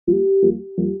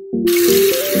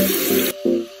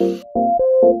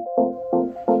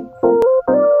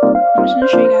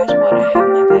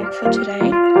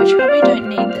which probably don't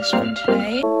need this one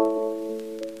today.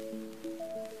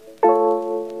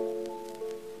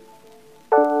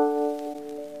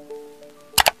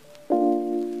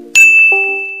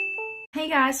 Hey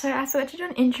guys, so I thought to do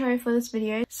an intro for this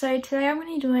video. So today I'm going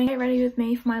to be doing Get Ready With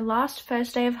Me for my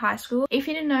first day of high school. If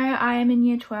you didn't know, I am in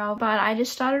year 12, but I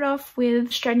just started off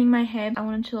with straightening my hair. I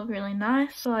wanted to look really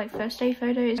nice, so like first day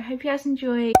photos. I hope you guys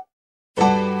enjoy.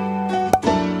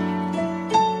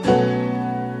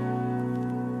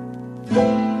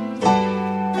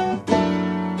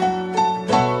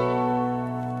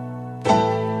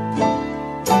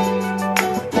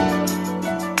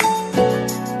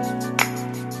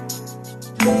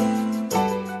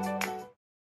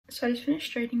 So I just finished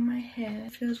straightening my hair.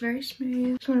 It feels very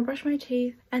smooth. So I'm gonna brush my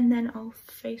teeth and then I'll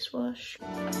face wash. So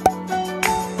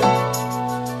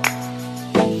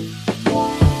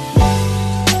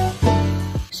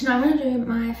now I'm gonna do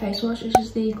my face wash. This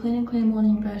is the Clean and Clear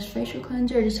Morning Burst Facial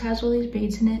Cleanser. It just has all these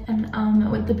beads in it,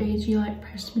 and with the beads you like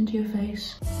press them into your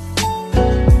face.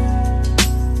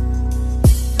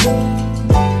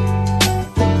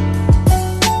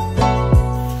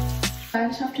 I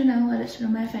just have to now let it sit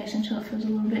on my face until it feels a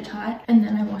little bit tight, and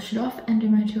then I wash it off and do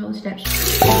my 2 other steps.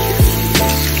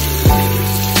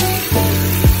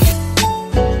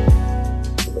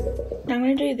 Now I'm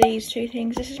going to do these 2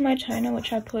 things. This is my toner,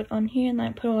 which I put on here and then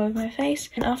I put all over my face.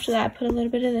 And after that I put a little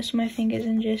bit of this on my fingers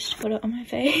and just put it on my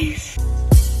face.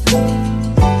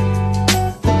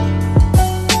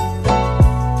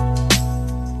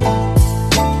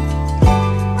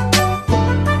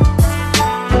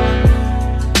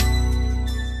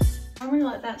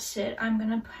 Sit. I'm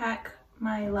gonna pack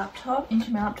my laptop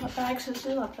into my laptop bag. So this is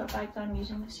the laptop bag that I'm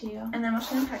using this year, and then I'm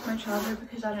also gonna pack my charger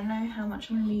because I don't know how much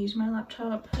I'm gonna be using my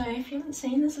laptop. So if you haven't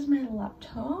seen, this is my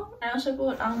laptop. I also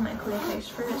bought a clear case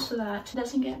for it so that it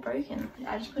doesn't get broken.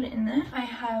 I just put it in there. I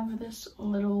have this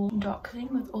little dock thing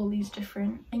with all these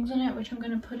different things on it, which I'm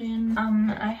gonna put in.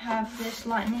 I have this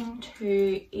lightning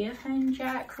to earphone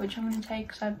jack, which I'm gonna take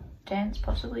because I dance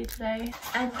possibly today,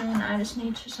 and then I just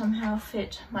need to somehow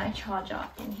fit my charger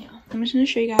in here. I'm just going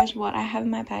to show you guys what I have in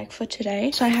my bag for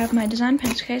today. So I have my design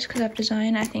pencil case because I've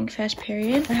designed, I think, first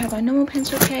period. I have my normal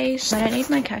pencil case. I don't need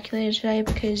my calculator today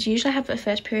because usually I have it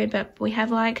first period, but we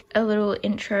have like a little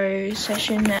intro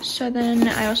session. So then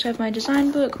I also have my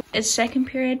design book. It's second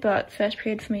period but first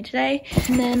period for me today.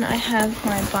 And then I have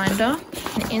my binder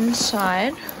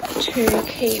inside to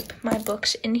keep my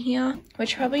books in here,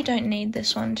 which probably don't need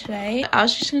this one today. I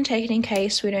was just going to take it in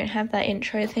case we don't have that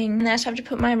intro thing. And I just have to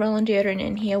put my roll-on deodorant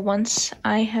in here once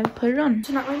I have put it on.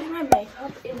 So now I'm doing my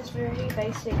makeup. It is very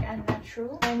basic and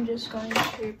natural. I'm just going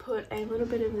to put a little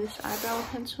bit of this eyebrow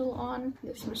pencil on,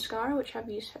 this mascara, which I've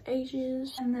used for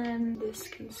ages, and then this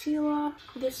concealer,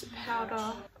 this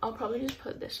powder. I'll probably just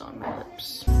put this on my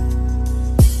lips.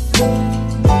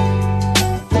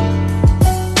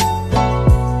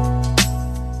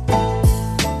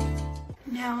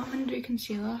 Now I'm going to do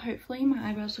concealer. Hopefully my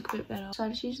eyebrows look a bit better. So I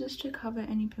just use this to cover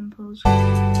any pimples.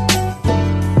 I'm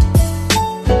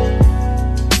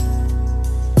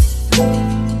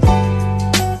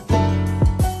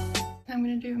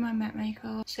going to do my matte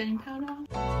makeup setting powder.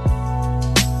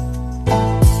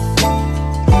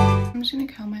 I'm just going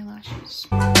to curl my lashes.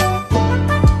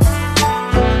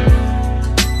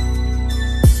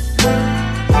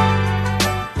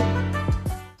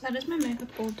 That is my makeup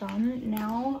all done.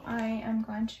 Now I am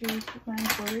going to put my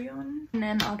jewelry on and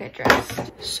then I'll get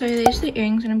dressed. So these are the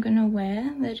earrings that I'm going to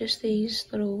wear. They're just these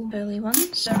little curly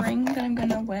ones. The ring that I'm going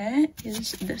to wear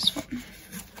is this one.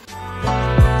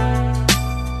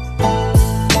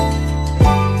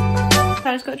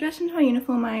 I just got dressed into my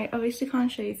uniform. I obviously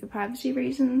can't show you for privacy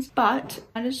reasons, but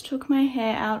I just took my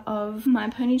hair out of my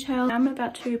ponytail. I'm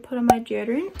about to put on my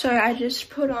deodorant. So I just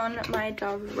put on my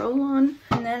Dove roll-on,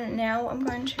 and then now I'm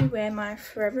going to wear my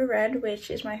Forever Red,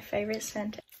 which is my favorite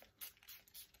scent.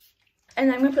 And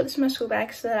then I'm going to put this in my school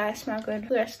bag so that I smell good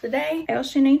for the rest of the day. I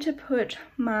also need to put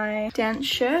my dance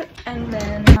shirt and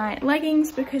then my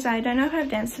leggings because I don't know if I have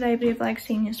dance today, but we have like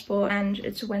senior sport and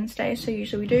it's a Wednesday, so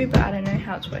usually we do, but I don't know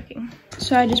how it's working.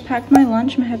 So I just packed my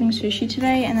lunch. I'm having sushi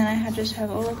today, and then I just have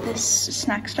all of this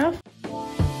snack stuff.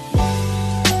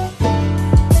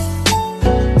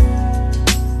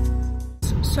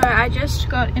 So I just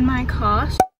got in my car.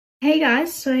 Hey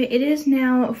guys, so it is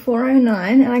now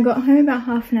 4:09 and I got home about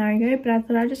half an hour ago, but I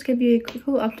thought I'd just give you a quick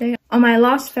little update on my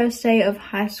last first day of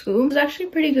high school. It was actually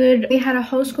pretty good. We had a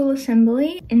whole school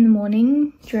assembly in the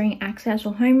morning during access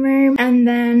or homeroom, and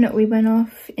then we went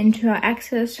off into our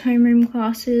access homeroom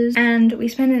classes and we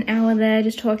spent an hour there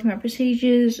just talking about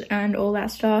procedures and all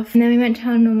that stuff. And then we went to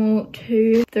our normal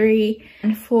 2, 3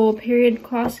 and 4 period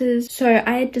classes. So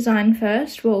I had design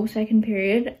first, well, second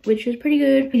period, which was pretty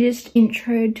good. We just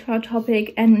introed to our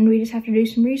topic and we just have to do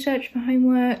some research for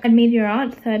homework. And media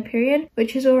art, third period,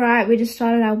 which is all right. We just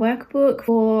started our workbook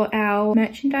for our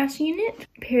merchandise unit.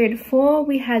 Period 4,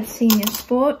 we had senior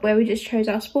sport where we just chose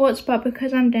our sports, but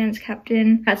because I'm dance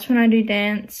captain, that's when I do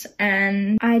dance,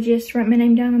 and I just wrote my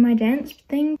name down on my dance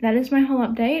thing. That is my whole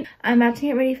update. I'm about to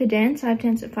get ready for dance. I have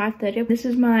dance at 5:30. This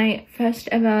is my first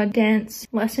ever dance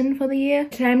lesson for the year.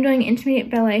 Today I'm doing intermediate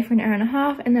ballet for an hour and a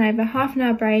half, and then I have a half an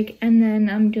hour break, and then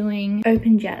I'm doing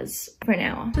open jazz for an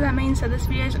hour. So that means that this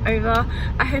video is over.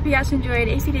 I hope you guys enjoyed.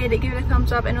 If you did, give it a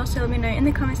thumbs up, and also let me know in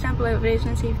the comments down below what videos you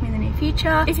want to see from me in the near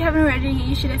future. If you haven't already,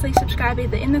 you should definitely subscribe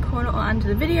either in the corner or under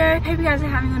the video. Hope you guys are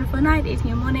having a wonderful night,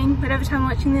 evening or morning, whatever time you're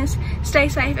watching this. Stay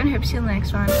safe and hope to see you in the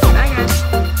next one. Bye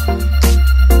guys.